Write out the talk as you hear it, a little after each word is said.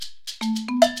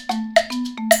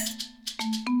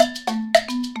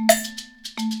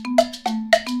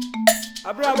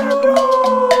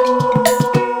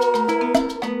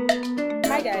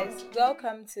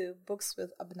welcome to Books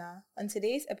with Abena. On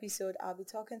today's episode, I'll be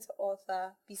talking to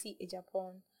author Bisi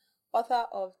Adjapon, author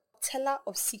of Teller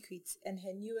of Secrets and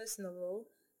her newest novel,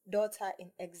 Daughter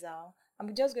in Exile.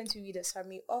 I'm just going to read a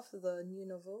summary of the new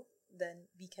novel, then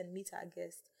we can meet our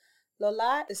guest.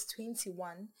 Lola is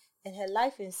 21 and her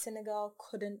life in Senegal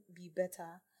couldn't be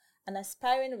better. An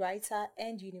aspiring writer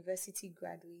and university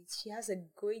graduate, she has a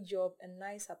great job, a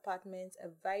nice apartment, a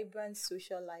vibrant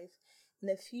social life, and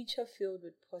a future filled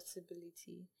with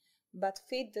possibility. But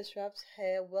fate disrupts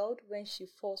her world when she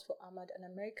falls for Ahmad, an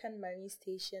American Marine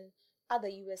stationed at the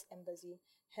U.S. Embassy.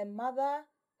 Her mother,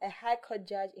 a high court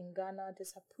judge in Ghana,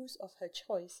 disapproves of her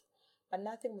choice, but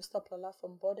nothing will stop Lola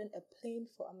from boarding a plane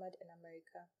for Ahmad in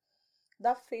America.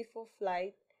 That fateful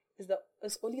flight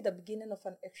is only the beginning of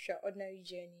an extraordinary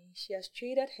journey. She has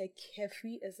traded her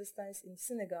carefree existence in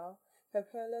Senegal, her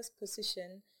perilous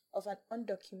position of an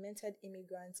undocumented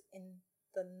immigrant in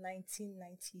the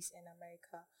 1990s in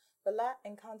America. Lola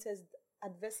encounters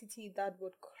adversity that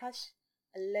would crush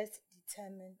a less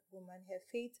determined woman. Her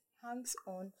fate hangs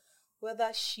on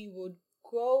whether she would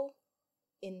grow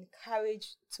in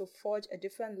courage to forge a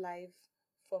different life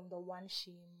from the one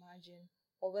she imagined,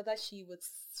 or whether she would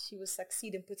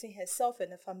succeed in putting herself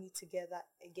and her family together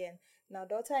again. Now,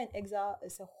 Daughter in Exile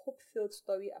is a hope-filled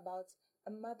story about a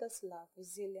mother's love,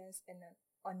 resilience, and an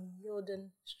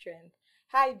unyielding strength.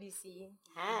 Hi, BC.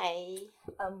 Hi.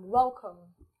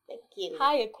 Welcome. Thank you.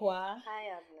 Hi, Ekwa. Hi,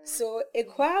 Abena. So,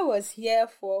 Ekwa was here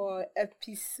for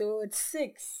episode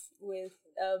 6 with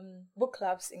book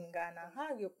clubs in Ghana.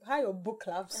 How your book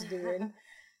clubs doing?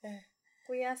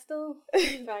 We are still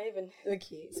thriving.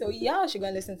 Okay, so yeah, she's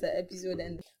gonna listen to the episode,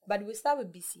 but we'll start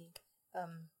with BC.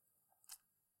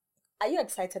 Are you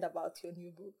excited about your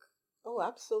new book? Oh,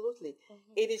 absolutely.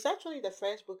 Mm-hmm. It is actually the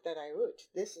first book that I wrote.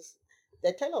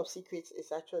 The Teller of Secrets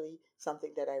is actually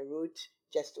something that I wrote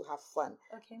just to have fun.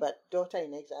 Okay. But Daughter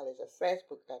in Exile is the first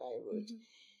book that I wrote. Mm-hmm.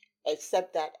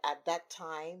 Except that at that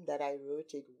time that I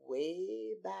wrote it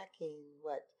way back in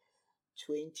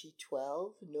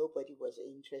 2012, nobody was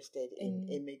interested in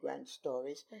immigrant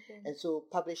stories. Okay. And so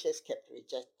publishers kept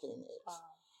rejecting it.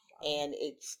 Wow. And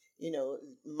it's,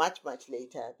 much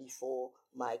later before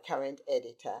my current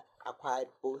editor acquired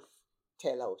both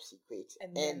Teller of Secrets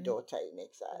and Daughter in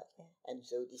Exile. Okay. And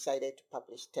so decided to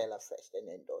publish Teller first and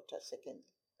then Daughter second.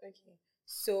 Okay.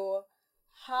 So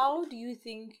how do you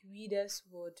think readers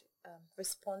would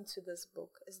respond to this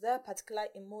book? Is there a particular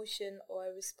emotion or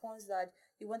a response that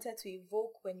you wanted to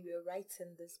evoke when you were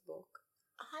writing this book?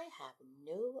 I have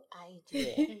no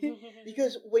idea.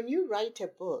 Because when you write a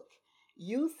book,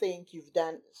 you think you've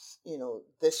done,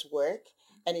 this work,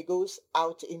 and it goes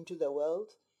out into the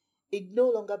world. It no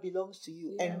longer belongs to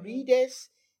you. Yeah. And readers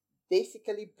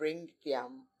basically bring their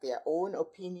own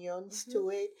opinions to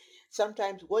it.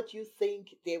 Sometimes what you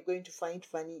think they're going to find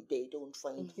funny, they don't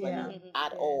find funny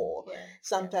at all. Yeah.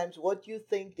 Sometimes what you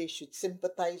think they should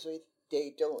sympathize with,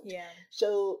 they don't. Yeah.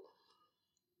 So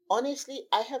honestly,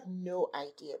 I have no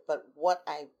idea. But what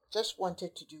I just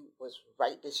wanted to do was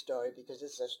write this story because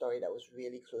this is a story that was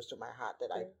really close to my heart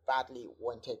that I badly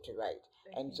wanted to write.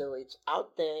 Okay. And so it's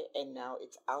out there and now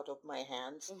it's out of my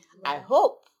hands. Mm-hmm. I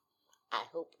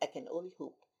can only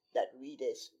hope that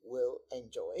readers will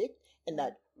enjoy it and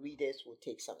that readers will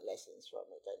take some lessons from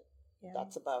it. And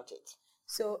that's about it.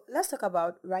 So let's talk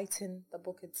about writing the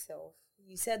book itself.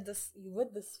 You said you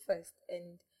wrote this first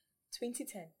in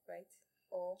 2010, right?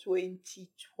 Or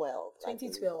 2012.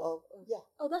 2012. Yeah.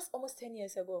 Oh, that's almost 10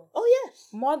 years ago. Oh,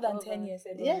 yes. More than 10 years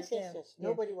ago. Yes.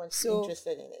 Nobody was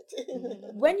interested in it.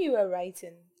 When you were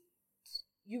writing,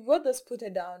 you wrote this, put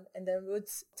it down, and then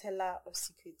wrote Teller of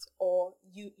Secrets, or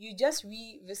you just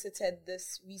revisited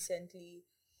this recently,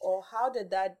 or how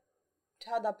did that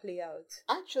play out?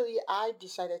 Actually, I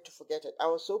decided to forget it. I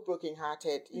was so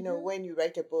brokenhearted. When you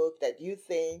write a book that you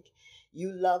think you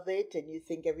love it and you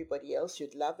think everybody else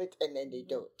should love it and then they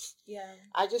don't. Yeah.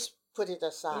 I just put it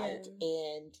aside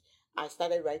and I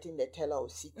started writing the Teller of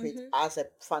Secrets as a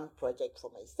fun project for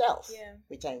myself,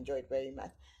 which I enjoyed very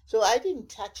much. So I didn't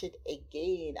touch it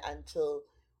again until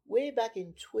way back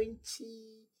in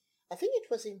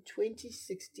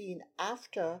 2016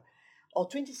 or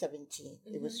 2017.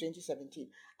 It was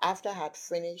 2017 after I had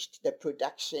finished the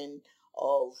production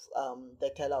of the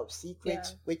Teller of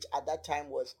Secrets, which at that time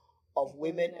was of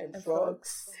Women and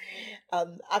Frogs.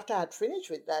 After I had finished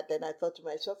with that, then I thought to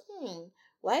myself,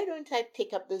 why don't I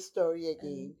pick up this story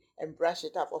again and brush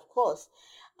it up? Of course,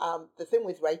 the thing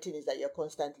with writing is that you're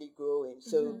constantly growing.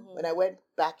 So when I went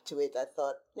back to it, I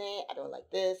thought, I don't like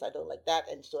this, I don't like that.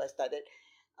 And so I started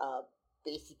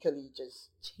basically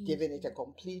just giving it a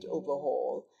complete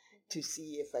overhaul to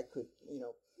see if I could,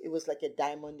 it was like a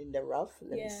diamond in the rough.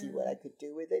 Let me see what I could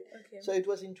do with it. Okay. So it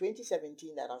was in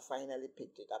 2017 that I finally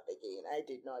picked it up again. I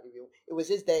did not even, it was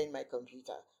just there in my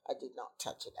computer. I did not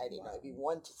touch it. I did not even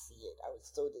want to see it. I was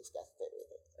so disgusted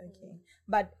with it. Okay.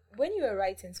 But when you were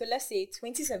writing, so let's say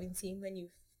 2017, when you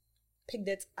picked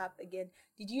it up again,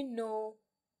 did you know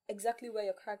exactly where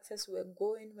your characters were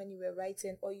going when you were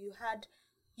writing, or you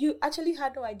actually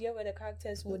had no idea where the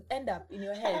characters would end up in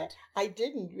your head? I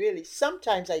didn't really.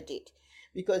 Sometimes I did,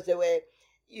 because there were,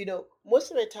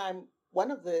 most of the time,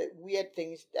 one of the weird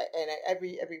things, and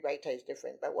every writer is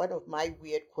different, but one of my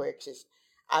weird quirks is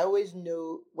I always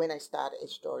know when I start a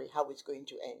story how it's going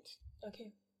to end.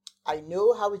 Okay. I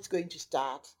know how it's going to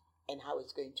start and how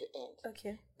it's going to end.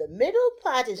 Okay. The middle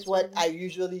part is what I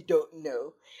usually don't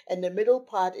know. And the middle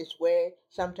part is where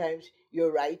sometimes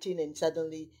you're writing and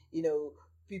suddenly,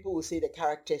 people will say the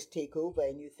characters take over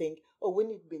and you think, oh,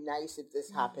 wouldn't it be nice if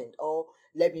this happened? Or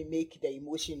let me make the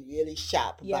emotion really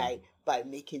sharp by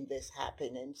making this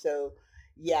happen. And so,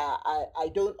 I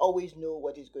don't always know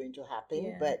what is going to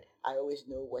happen, but I always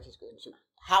know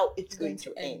how it's going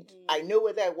to end. I know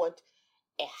whether I want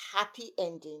a happy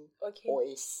ending or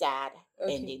a sad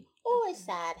ending or a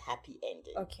sad happy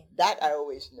ending. Okay. That I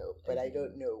always know, but I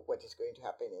don't know what is going to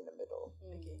happen in the middle.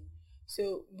 Okay.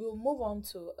 So we'll move on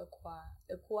to Ekwa.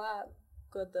 Ekwa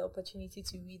got the opportunity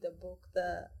to read the book,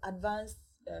 the advanced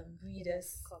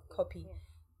reader's copy. Yeah.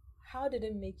 How did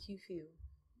it make you feel?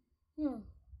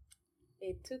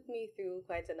 It took me through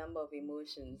quite a number of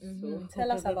emotions. Mm-hmm. So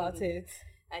Tell us about it.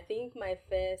 I think my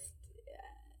first...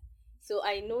 So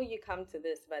I know you come to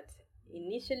this, but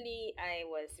initially I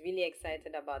was really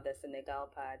excited about the Senegal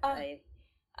part. I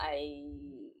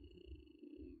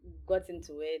got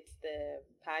into it, the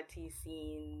party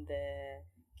scene, the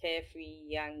carefree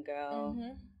young girl,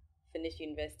 finished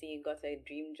university, got a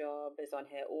dream job, is on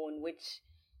her own, which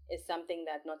is something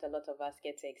that not a lot of us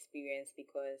get to experience,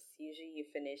 because usually you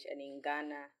finish and in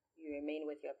Ghana, you remain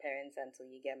with your parents until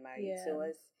you get married. Yeah. So I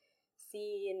was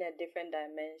seeing a different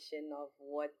dimension of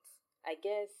what I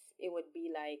guess it would be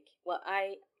like. Well,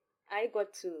 I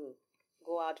got to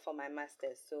go out for my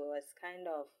master's, so it's kind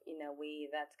of, in a way,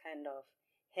 that kind of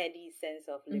heady sense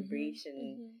of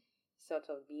liberation, sort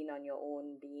of being on your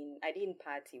own, I didn't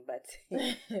party, but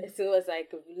so it was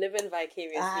like living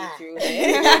vicariously through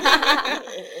it.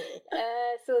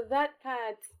 So that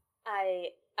part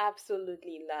I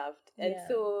absolutely loved. And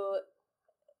so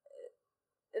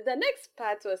the next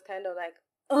part was kind of like,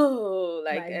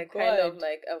 kind of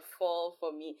like a fall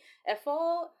for me. A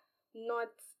fall,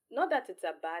 not that it's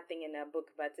a bad thing in a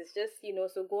book, but it's just,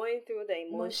 so going through the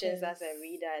emotions as a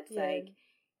reader, it's like,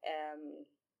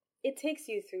 it takes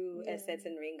you through a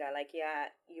certain ringer, like,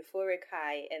 euphoric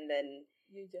high, and then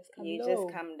you just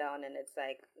come down, and it's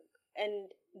like,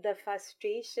 and the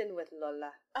frustration with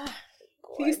Lola.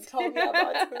 Please tell me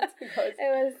about it, because it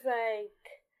was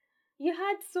like, you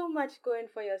had so much going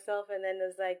for yourself, and then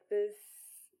it's like this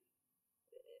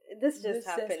just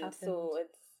happened. So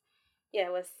it's,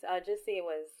 it was, I'll just say it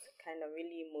was kind of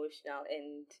really emotional,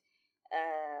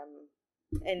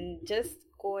 and just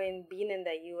being in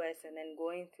the US and then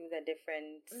going through the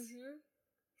different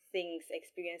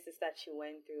experiences that she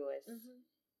went through was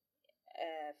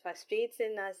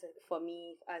frustrating for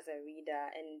me as a reader,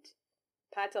 and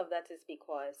part of that is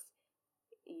because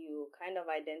you kind of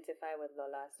identify with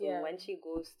Lola. So when she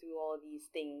goes through all these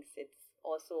things, it's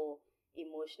also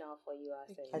emotional for you as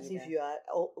a reader. As if you are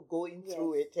going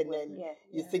through it, and then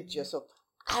you think to yourself,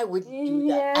 I would do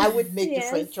that. I would make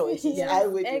different choices. I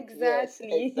would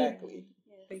exactly.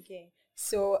 Okay.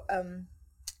 So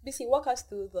Bisi, walk us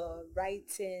through the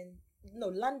writing.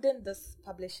 London, this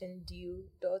publishing deal,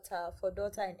 for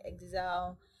Daughter in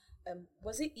Exile.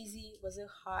 Was it easy? Was it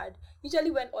hard?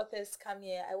 Usually when authors come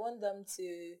here, I want them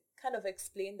to kind of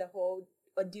explain the whole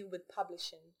ordeal with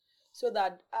publishing, so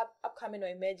that upcoming or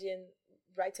emerging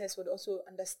writers would also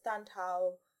understand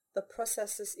how the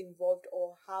processes involved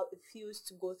or how it feels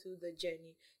to go through the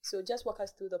journey. So just walk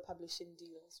us through the publishing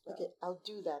deal as well. Okay, I'll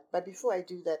do that. But before I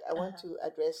do that, I want to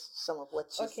address some of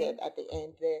what she said at the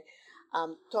end there.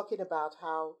 Talking about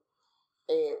how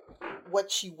what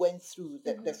she went through,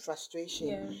 the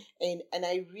frustration, and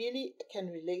I really can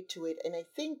relate to it. And I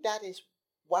think that is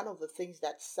one of the things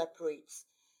that separates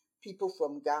people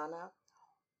from Ghana,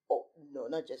 or no,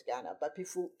 not just Ghana, but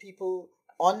people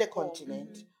on the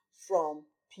continent from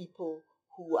people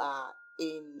who are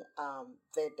in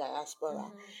the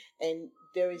diaspora. And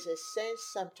there is a sense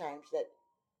sometimes that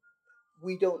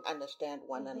we don't understand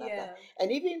one another.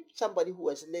 And even somebody who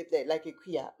has lived there, like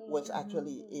Ikuya was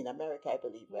actually in America, I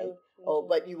believe, right?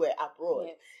 But you were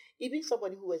abroad. even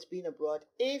somebody who has been abroad,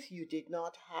 if you did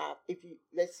not have, if you,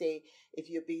 let's say, if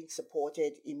you're being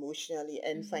supported emotionally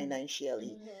and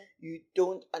financially, you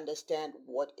don't understand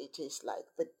what it is like.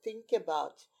 But think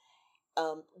about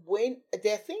when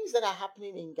there are things that are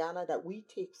happening in Ghana that we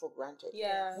take for granted.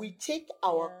 Yeah. We take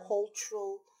our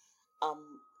cultural,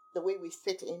 the way we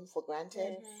fit in for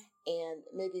granted. And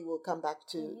maybe we'll come back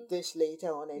to this later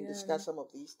on and discuss some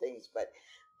of these things.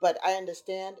 But I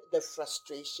understand the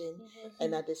frustration,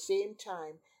 and at the same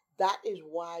time, that is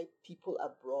why people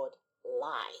abroad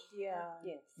lie. Yeah.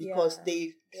 Yes. Because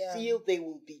they feel they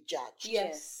will be judged.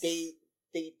 Yes. They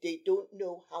don't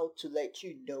know how to let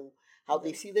you know how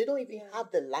they feel. They don't even have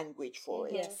the language for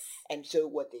it. Yes. And so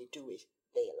what they do is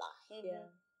they lie. Yeah.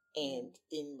 And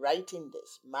in writing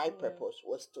this, my purpose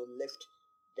was to lift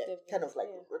the kind of like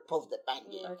rip off the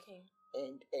band-aid. Okay.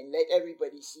 And let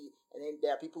everybody see. And then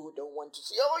there are people who don't want to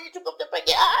see, oh, you took off the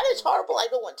band-aid. Ah, that's horrible. I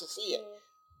don't want to see it.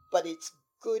 But it's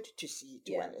good to see,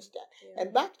 to understand.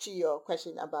 And back to your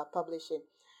question about publishing.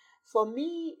 For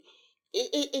me,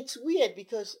 it's weird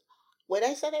because when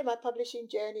I started my publishing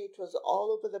journey, it was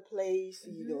all over the place.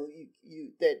 You know,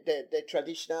 the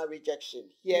traditional rejection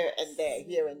here and there,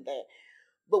 here and there.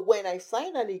 But when I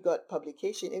finally got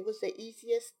publication, it was the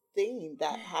easiest thing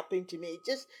that happened to me.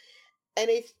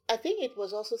 I think it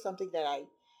was also something that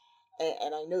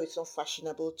and I know it's not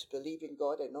fashionable to believe in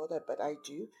God and all that, but I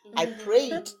do. I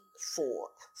prayed for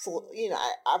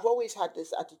I've always had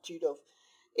this attitude of,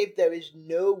 if there is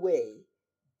no way,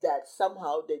 that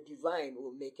somehow the divine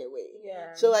will make a way.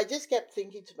 Yeah. So I just kept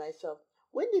thinking to myself,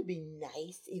 wouldn't it be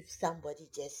nice if something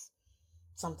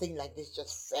like this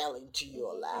just fell into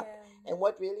your lap? And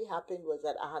what really happened was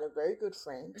that I had a very good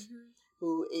friend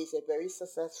who is a very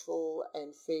successful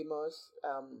and famous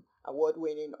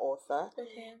award-winning author.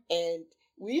 And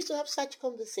we used to have such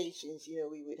conversations.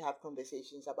 We would have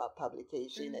conversations about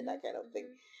publication and that kind of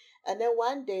thing. And then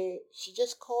one day she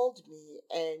just called me,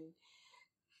 and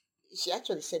she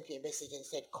actually sent me a message and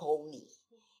said, call me.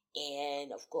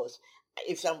 And of course,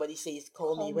 if somebody says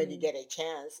call me when you get a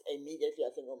chance, immediately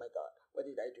I think, oh my God, what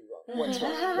did I do wrong? What's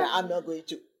wrong? Now, I'm not going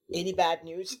to any bad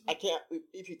news. I can't.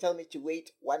 If you tell me to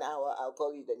wait 1 hour, I'll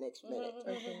call you the next minute.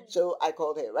 So I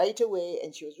called her right away,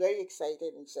 and she was very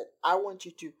excited and said, I want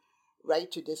you to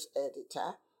write to this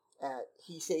editor.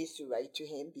 He says to write to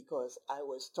him because I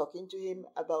was talking to him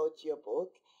about your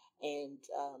book, and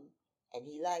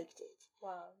he liked it.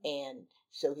 Wow. And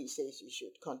so he says you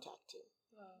should contact him.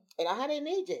 Wow. And I had an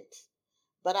agent.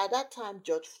 But at that time,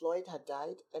 George Floyd had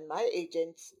died, and my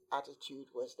agent's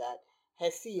attitude was that her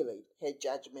feeling, her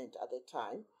judgment at the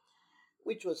time,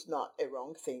 which was not a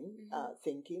wrong thing,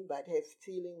 thinking, but her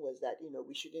feeling was that,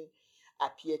 we shouldn't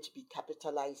appear to be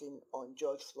capitalizing on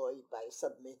George Floyd by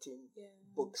submitting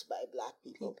books by Black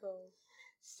people.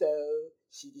 So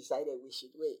she decided we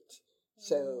should wait.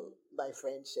 So my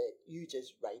friend said, you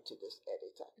just write to this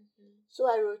editor. So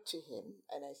I wrote to him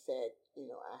and I said,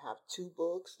 I have 2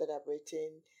 books that I've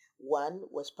written. One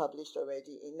was published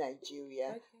already in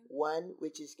Nigeria. One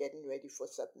which is getting ready for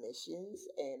submissions,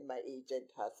 and my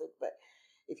agent has it. But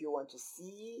if you want to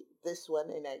see this one,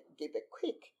 and I gave a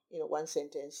quick,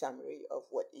 1-sentence summary of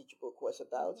what each book was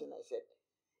about. And I said,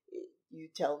 you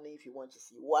tell me if you want to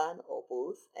see one or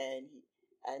both. And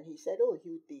he said, oh,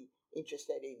 he would be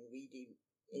interested in reading,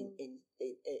 in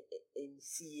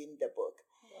seeing the book.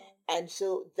 And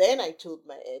so then I told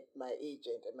my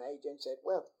agent, and my agent said,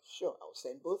 well, sure, I'll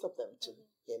send both of them to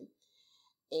him.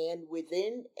 And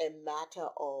within a matter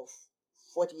of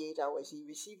 48 hours, he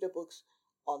received the books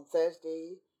on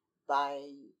Thursday. By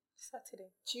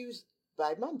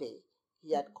Monday,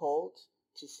 he had called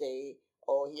to say,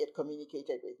 or he had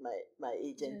communicated with my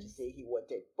agent to say he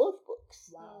wanted both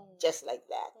books. Wow. Just like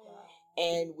that. Wow.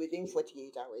 And within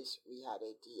 48 hours, we had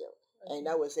a deal. And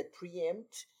that was a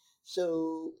preempt.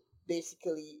 So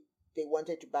basically, they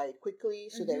wanted to buy it quickly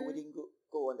so that it wouldn't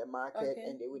go on the market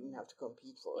and they wouldn't have to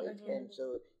compete for it. And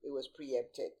so it was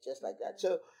preempted, just like that.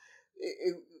 So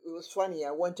it was funny.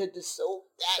 I wanted this so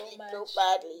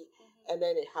badly. And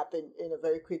then it happened in a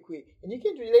very quick way. And you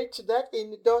can relate to that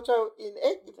in Daughter in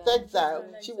Exile.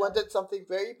 She wanted something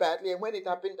very badly. And when it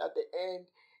happened at the end,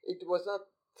 it was not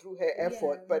through her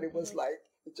effort, but it was like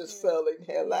it just fell in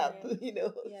her lap, Yeah.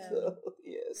 So,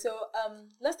 yes. So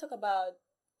let's talk about,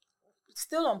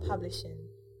 still on publishing,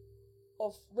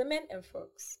 of Women and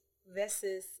Frogs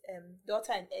versus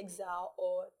Daughter in Exile,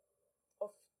 or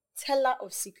of Teller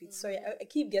of Secrets. Sorry, I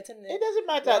keep getting it. It doesn't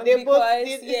matter. They're both,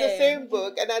 it's the same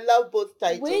book, and I love both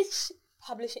titles. Which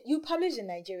publishing? You published in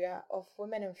Nigeria of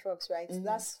Women and Frogs, right?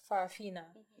 That's Farafina.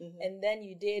 And then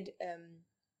you did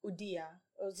Udia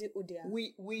Or is it Udia?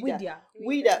 Wida.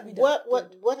 Wida.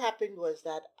 What happened was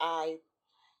that I,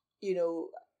 you know,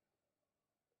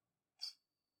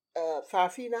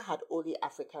 Farafina had only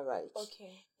Africa rights.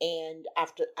 Okay. And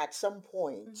at some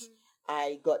point,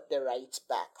 I got the rights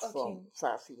back from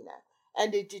Farafina.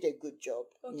 And they did a good job.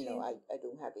 Okay. You know, I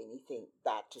don't have anything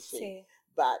bad to say.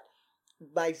 But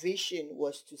my vision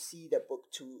was to see the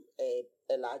book to a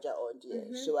larger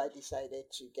audience. So I decided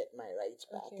to get my rights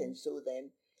back. And so then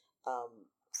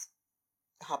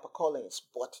HarperCollins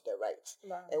bought the rights.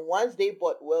 Wow. And once they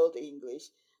bought World English,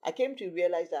 I came to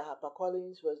realize that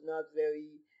HarperCollins was not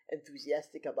very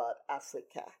enthusiastic about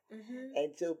Africa.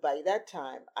 And so by that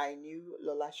time, I knew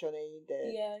Lola Shonei,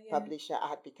 the publisher. I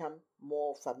had become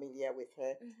more familiar with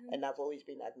her, and I've always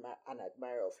been an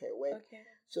admirer of her work. Okay.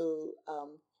 So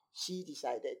she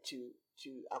decided to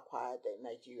acquire the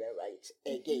Nigeria rights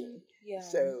again,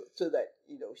 so that,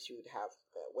 you know, she would have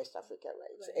West Africa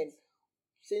rights. Right. And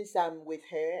since I'm with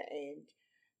her, and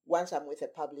once I'm with a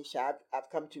publisher, I've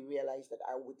come to realize that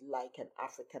I would like an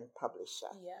African publisher.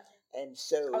 Yeah. And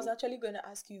so I was actually going to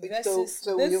ask you versus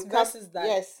that.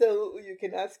 Yes, so you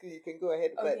can ask me, you can go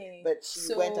ahead. Okay. But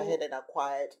she went ahead and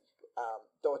acquired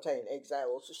Daughter in Exile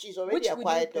also. She's already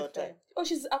acquired Daughter. Oh,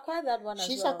 she's acquired that one as well.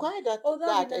 She's acquired that,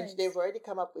 nice. And they've already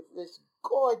come up with this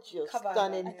gorgeous,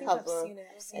 stunning cover. I've seen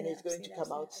it. And it's going to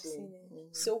come out soon.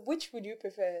 So which would you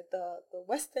prefer, the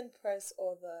Western press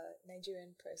or the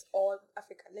Nigerian press, or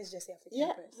Africa? Let's just say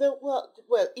African press.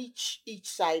 Well, each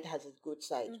side has its good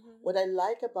side. What I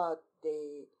like about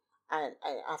an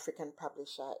African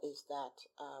publisher is that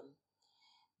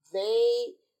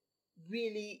they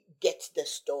really get the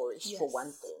stories, for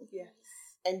one thing. Yes.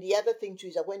 And the other thing too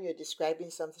is that when you're describing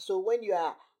something, so when you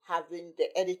are having the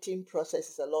editing process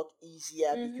is a lot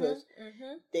easier because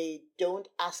they don't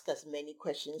ask as many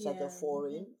questions as the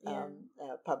foreign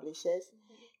publishers.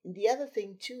 And the other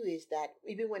thing too is that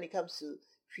even when it comes to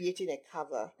creating a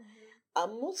cover,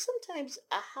 sometimes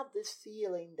I have this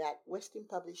feeling that Western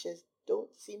publishers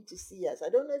don't seem to see us. I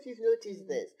don't know if you've noticed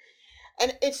this.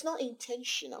 And it's not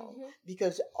intentional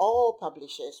because all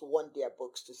publishers want their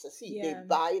books to succeed. They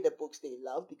buy the books they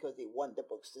love because they want the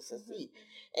books to succeed.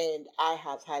 And I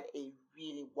have had a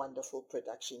really wonderful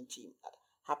production team at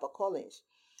HarperCollins.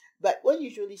 But what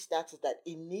usually starts is that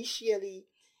initially,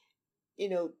 you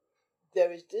know,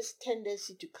 there is this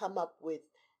tendency to come up with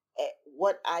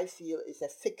what I feel is a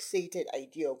fixated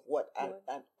idea of what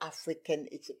an African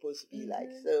is supposed to be like.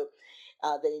 So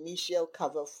the initial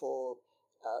cover for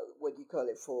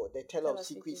for the Teller of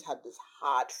Secrets had this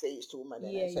hard-faced woman,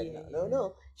 and I said,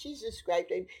 no. She's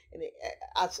described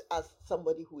as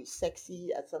somebody who is sexy,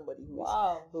 as somebody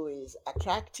who is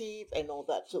attractive, and all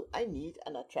that. So I need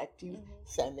an attractive,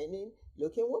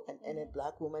 feminine-looking woman, and a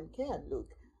black woman can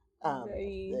look.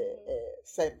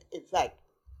 In fact,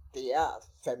 they are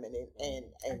feminine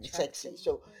and sexy.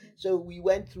 So we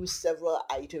went through several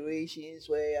iterations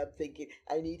where I'm thinking,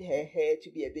 I need her hair to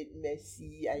be a bit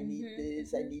messy. I need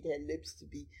this. I need her lips to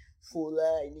be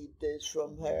fuller. I need this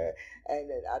from her. And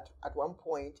then at one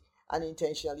point,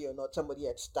 unintentionally or not, somebody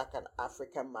had stuck an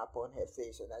African map on her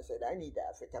face. And I said, I need the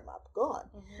African map gone.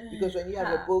 Because when you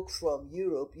have a book from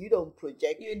Europe, you don't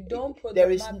project. You don't put the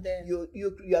map there.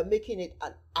 You are making it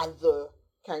an other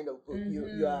kind of book.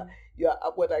 You are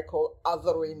what I call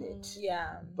othering it.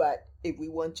 Yeah. But if we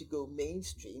want to go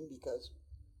mainstream, because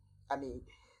I mean,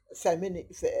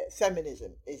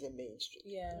 feminism is a mainstream.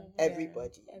 Yeah.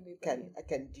 Everybody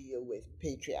can deal with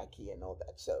patriarchy and all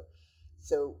that.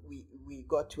 So we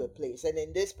got to a place, and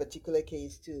in this particular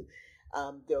case too,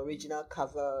 the original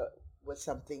cover was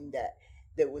something that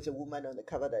there was a woman on the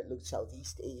cover that looked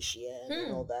Southeast Asian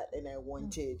and all that, and I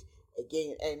wanted.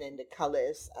 Again, and then the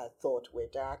colors I thought were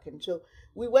dark, and so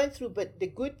we went through. But the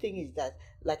good thing is that,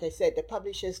 like I said, the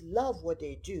publishers love what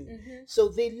they do, so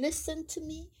they listened to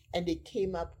me and they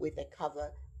came up with a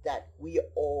cover that we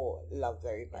all love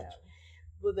very much.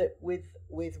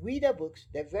 With Reader Books,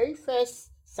 the very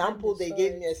first sample they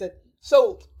gave me, I said,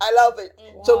 "Sold, I love it."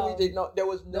 Wow. So we did not. There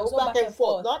was no back and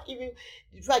forth. Not even.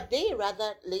 In fact, they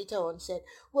rather later on said,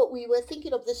 "Well, we were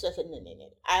thinking of this." I said, "No.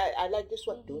 I like this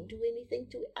one. Don't do anything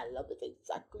to it. I love it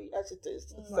exactly as it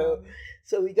is." Wow.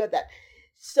 So we got that.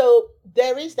 So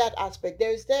there is that aspect.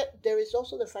 There is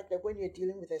also the fact that when you're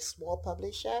dealing with a small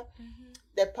publisher,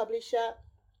 the publisher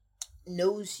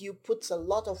knows you, puts a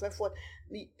lot of effort.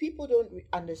 People don't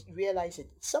realize it.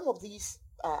 Some of these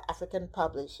African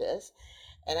publishers.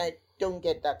 And I don't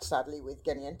get that sadly with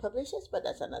Ghanaian publishers, but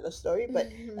that's another story. But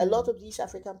a lot of these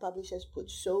African publishers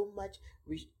put so much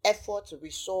effort,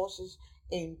 resources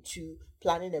into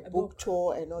planning a book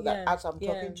tour and all that. As I'm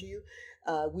talking to you,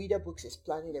 Wida Books is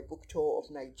planning a book tour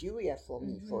of Nigeria for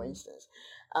me, for instance.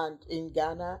 And in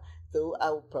Ghana, though I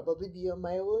will probably be on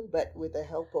my own, but with the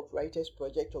help of Writers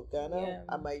Project of Ghana,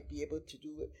 I might be able to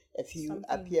do a few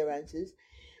appearances.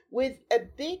 With a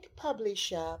big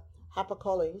publisher,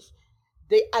 HarperCollins,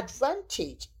 the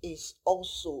advantage is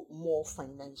also more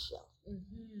financial.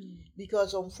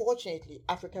 Because unfortunately,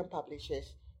 African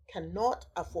publishers cannot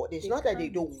afford. It's not that they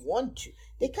don't want to.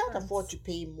 They can't afford to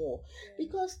pay more.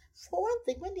 Because for one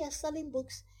thing, when they are selling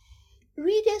books,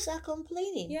 readers are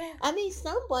complaining. I mean,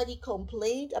 somebody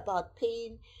complained about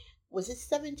paying, was it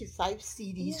 75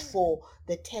 CDs for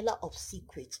The Teller of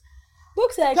Secrets?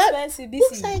 Books are expensive.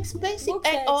 Books are expensive,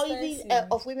 or even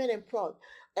of Women and Frogs.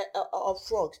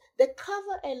 Frogs. The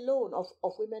cover alone of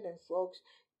Women and Frogs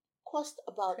cost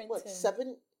about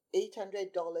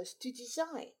 $700-800 to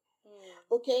design.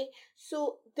 Okay,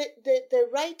 so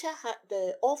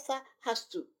the author has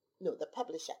to, no, the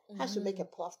publisher has to make a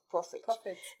profit.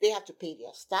 They have to pay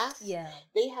their staff.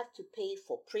 They have to pay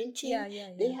for printing.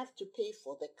 They have to pay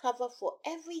for the cover, for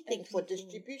everything, for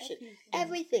distribution,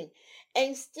 everything,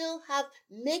 and still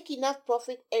make enough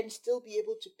profit and still be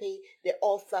able to pay the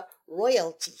author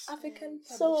royalties. African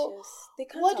publishers, so they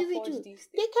can't what do we afford do? These things.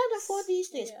 They can't afford these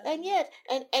things, and yet,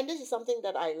 and this is something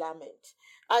that I lament.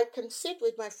 I can sit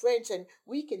with my friends and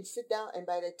we can sit down, and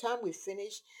by the time we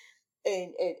finish,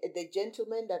 and the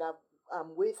gentlemen that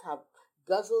I'm with have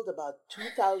guzzled about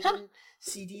 2,000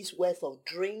 CDs worth of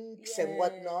drinks and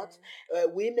whatnot.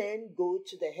 Women go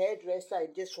to the hairdresser,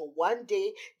 and just for one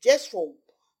day, just for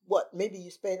what, maybe you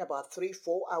spend about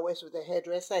 3-4 hours with the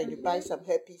hairdresser and you buy some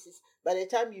hair pieces. By the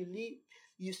time you leave,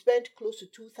 you spend close to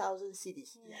 2,000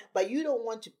 CDs. But you don't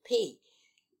want to pay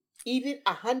even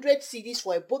 100 CDs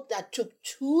for a book that took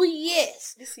 2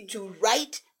 years to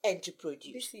write and to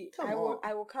produce.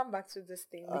 I will come back to this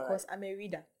thing because I'm a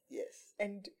reader. Yes.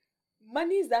 And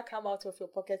monies that come out of your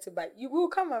pocket to buy, you'll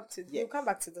come back to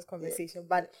this conversation.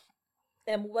 But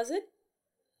was it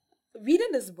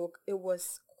reading this book? It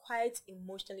was quite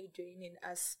emotionally draining,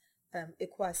 as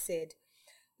Ikwa said.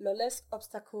 Lawless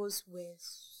obstacles were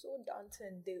so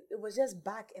daunting. It was just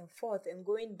back and forth and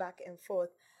going back and forth.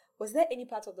 Was there any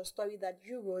part of the story that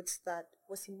you wrote that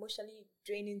was emotionally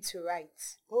draining to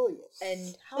write? Oh, yes.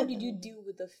 And how did you deal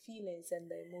with the feelings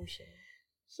and the emotion?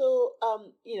 So,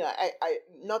 I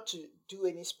not to do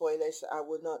any spoilers, I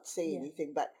will not say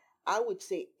anything, but I would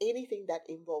say anything that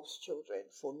involves children,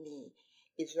 for me,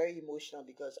 is very emotional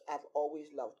because I've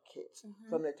always loved kids.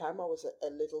 From the time I was a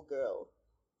little girl,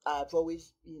 I've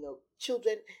always,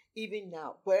 children, even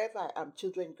now, wherever I am,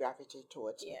 children gravitate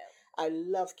towards me. I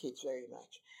love kids very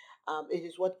much. It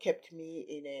is what kept me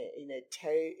in a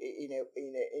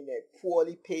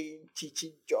poorly paying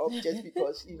teaching job, just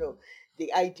because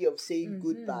the idea of saying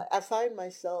goodbye. I find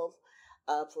myself,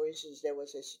 for instance, there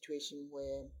was a situation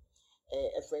where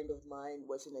a friend of mine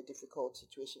was in a difficult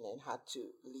situation and had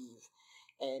to leave,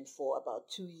 and for about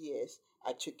 2 years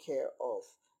I took care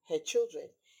of her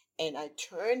children, and I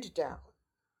turned down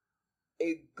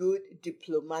a good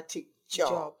diplomatic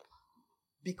job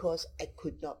because I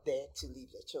could not bear to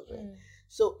leave the children.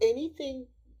 So anything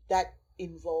that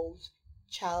involves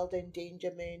child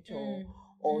endangerment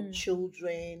or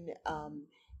children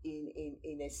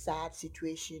in a sad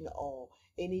situation, or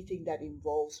anything that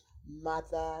involves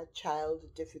mother-child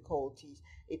difficulties,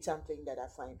 it's something that I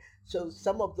find. So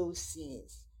some of those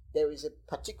scenes, there is a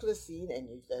particular scene,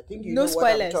 and I think you know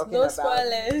what I'm talking about. No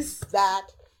spoilers.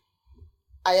 That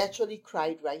I actually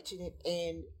cried writing it,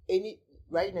 and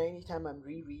right now, anytime I'm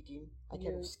rereading, I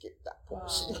kind of skip that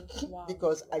portion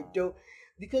because I don't.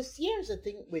 Because here's the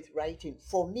thing with writing,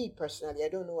 for me personally, I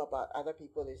don't know about other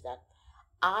people, is that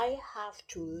I have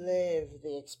to live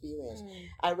the experience.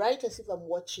 I write as if I'm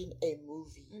watching a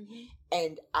movie,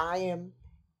 and I am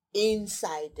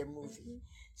inside the movie.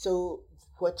 So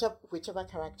whichever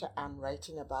character I'm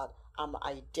writing about, I'm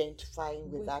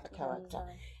identifying with that character,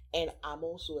 and I'm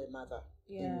also a mother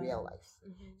in real life.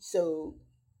 So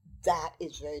that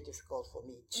is very difficult for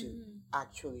me to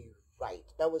actually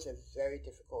write. That was a very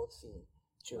difficult scene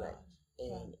to write,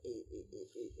 and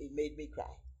it made me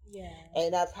cry.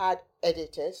 And I've had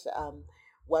editors.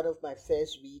 One of my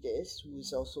first readers, who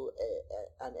is also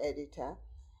an editor,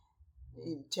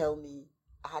 tell me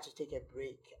I had to take a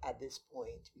break at this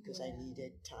point because I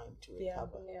needed time to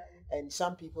recover. And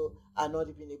some people are not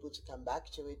even able to come back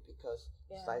to it because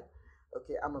it's like,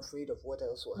 okay, I'm afraid of what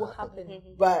else will happen.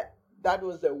 But that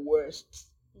was the worst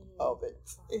of it.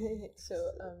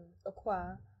 So,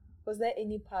 Okwa, was there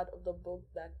any part of the book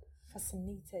that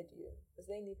fascinated you? Was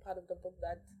there any part of the book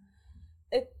that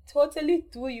it totally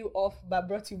threw you off but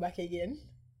brought you back again?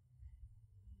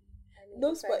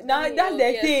 No If I spoil. Now tell you, that's it'll the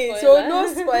be a thing. So spoiler.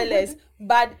 no spoilers.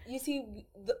 But you see,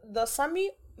 the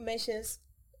summary mentions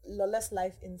Lola's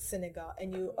life in Senegal,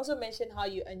 and you also mentioned how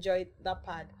you enjoyed that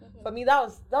part. For me,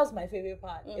 that was my favorite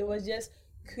part. It was just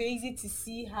crazy to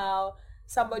see how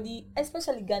somebody,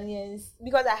 especially Ghanaians,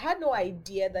 because I had no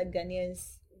idea that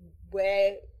Ghanaians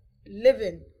were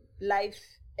living life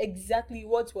exactly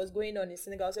what was going on in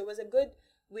Senegal. So it was a good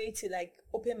way to like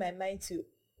open my mind to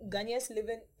Ghanaians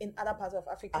living in other parts of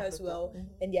Africa as well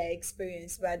and their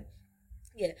experience. But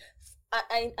yeah,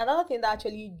 another thing that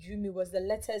actually drew me was the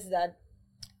letters that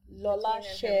Lola Between and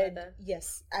her shared. mother.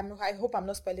 Yes, I hope I'm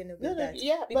not spoiling it with that.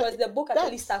 yeah, because but the book actually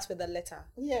that's- starts with a letter.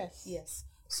 Yes. Yes.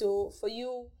 So for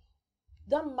you,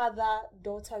 that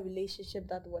mother-daughter relationship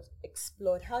that was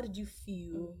explored, how did you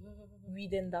feel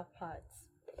reading that part?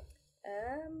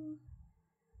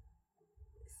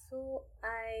 So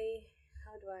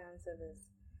how do I answer this?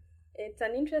 It's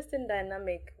an interesting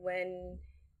dynamic when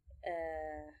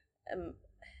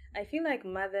I feel like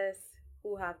mothers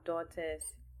who have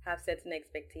daughters have certain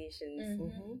expectations.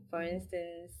 For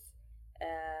instance,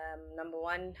 number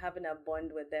one, having a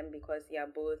bond with them because you are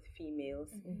both females.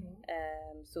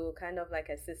 So kind of like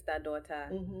a sister-daughter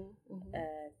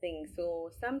thing.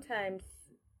 So sometimes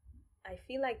I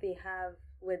feel like they have,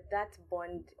 with that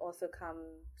bond also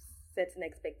comes certain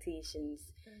expectations.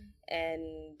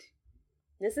 And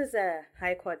this is a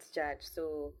high court judge,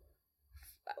 so,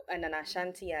 and an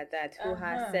Ashanti at that, who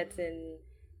has certain...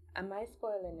 Am I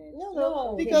spoiling it?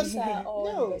 No, because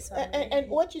and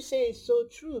what you say is so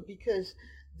true, because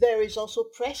there is also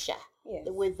pressure. Yes.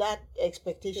 With that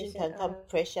expectation can come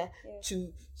pressure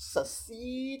to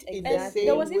succeed in the And same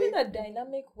there was way. even a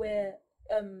dynamic where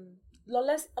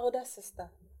Lola's elder sister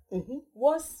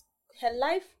was, her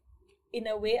life in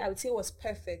a way I would say was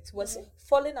perfect, was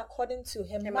falling according to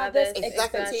her mother's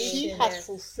expectations. She has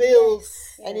fulfilled.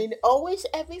 Yes. And in always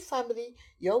every family,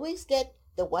 you always get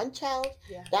the one child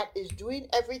that is doing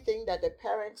everything that the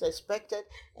parents expected,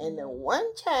 and the one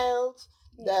child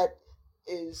that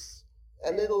is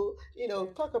a little,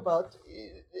 talk about,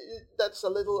 that's a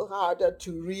little harder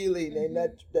to reel in, and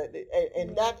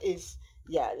that is,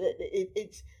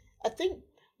 it's, I think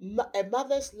a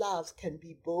mother's love can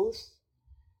be both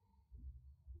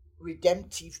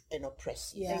redemptive and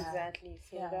oppressive. Yeah. Exactly.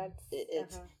 So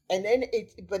that's and then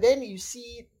but then you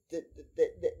see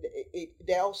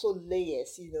there are also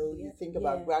layers. You think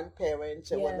about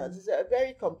grandparents and whatnot. It's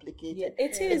very complicated. Yeah,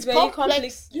 it's very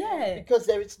complex. Yeah, because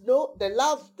there is no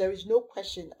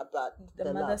question about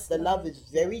the love. The love is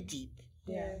very deep.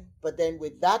 Yeah. But then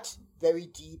with that very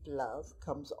deep love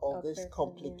comes all these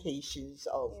complications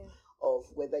of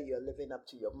whether you're living up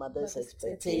to your mother's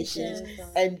expectations,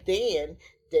 and then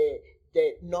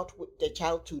the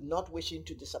child to not wishing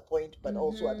to disappoint, but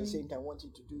also at the same time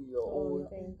wanting to do your own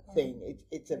thing.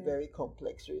 It's a very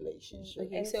complex relationship.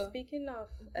 Okay, and so speaking of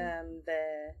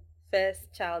the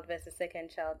first child versus second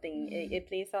child thing, it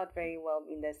plays out very well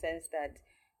in the sense that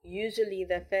usually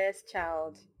the first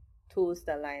child toes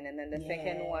the line, and then the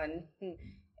second one,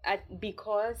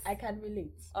 because I can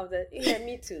relate. Of the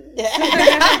me too.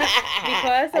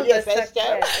 Because of the first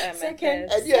child,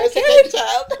 second, and you're a second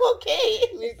child. Okay,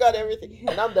 we've got everything,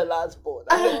 and I'm the last born.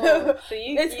 So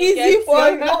it's easy for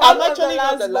you. I'm actually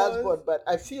not the last born, but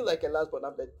I feel like a last born.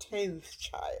 I'm the 10th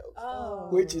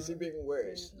child, which is even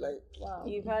worse. Like, wow,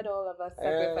 you've had all of us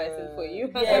sacrificing for you.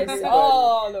 Yes,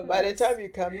 all of us. By the time you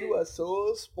come, you are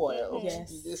so spoiled.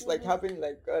 Yes. It's like having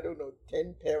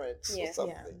 10 parents or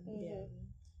something. Yeah.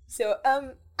 So,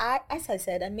 as I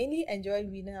said, I mainly enjoyed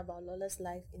reading about Lola's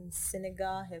life in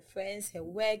Senegal, her friends, her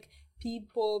work,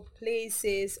 people,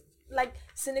 places. Like,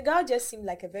 Senegal just seemed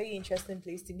like a very interesting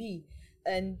place to be.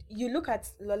 And you look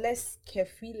at Lola's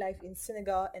carefree life in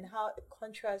Senegal and how it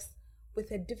contrasts with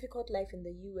her difficult life in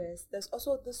the US. There's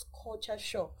also this culture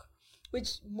shock,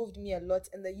 which moved me a lot.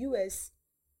 In the US,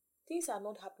 things are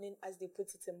not happening as they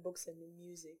put it in books and in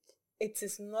music. It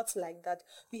is not like that.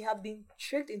 We have been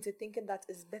tricked into thinking that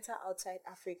it's better outside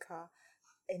Africa,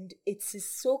 and it is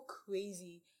so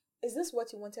crazy. Is this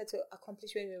what you wanted to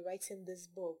accomplish when you were writing this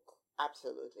book?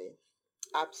 Absolutely.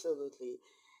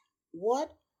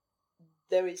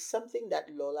 There is something that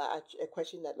a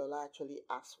question that Lola actually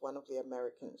asked one of the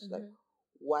Americans, like,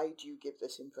 why do you give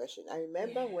this impression? I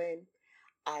remember when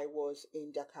I was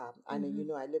in Dakar, and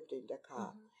I lived in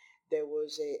Dakar. There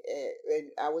was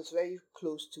and I was very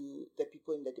close to the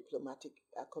people in the diplomatic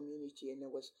community, and there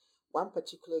was one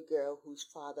particular girl whose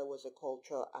father was a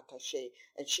cultural attaché,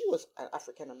 and she was an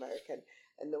African American,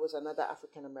 and there was another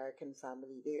African American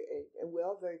family there, and we're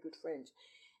all very good friends.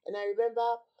 And I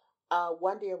remember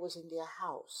one day I was in their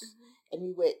house and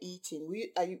we were eating.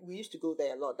 We used to go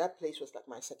there a lot. That place was like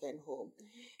my second home.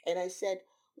 And I said,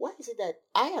 why is it that,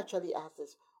 I actually asked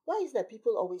this, why is it that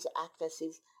people always act as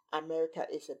if America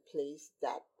is a place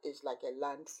that is like a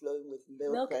land flowing with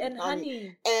milk and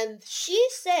honey? And she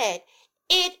said,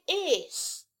 it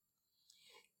is.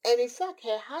 And in fact,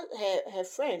 her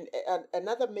friend,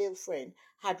 another male friend,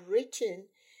 had written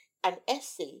an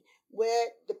essay where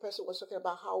the person was talking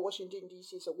about how Washington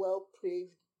D.C. is a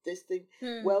well-paved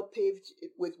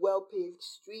well-paved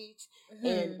streets,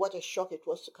 and what a shock it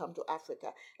was to come to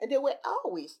Africa. And they were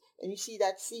always, and you see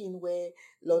that scene where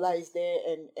Lola is there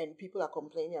and people are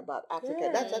complaining about Africa.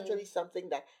 Yeah. That's actually something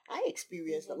that I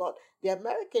experienced a lot. The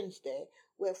Americans there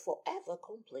were forever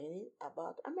complaining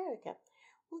about America.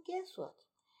 Well, guess what?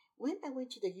 When I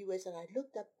went to the U.S. and I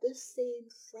looked up this same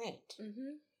friend,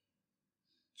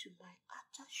 to my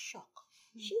utter shock,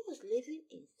 she was living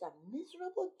in some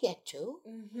miserable ghetto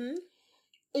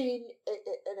in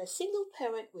a single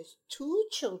parent with two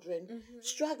children,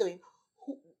 struggling.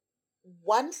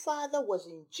 One father was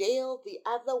in jail, the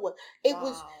other was,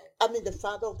 the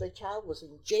father of the child was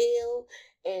in jail,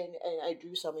 and I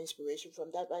drew some inspiration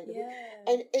from that, by the way.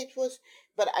 And it was,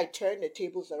 but I turned the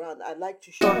tables around. I like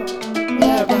to show.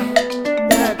 Never.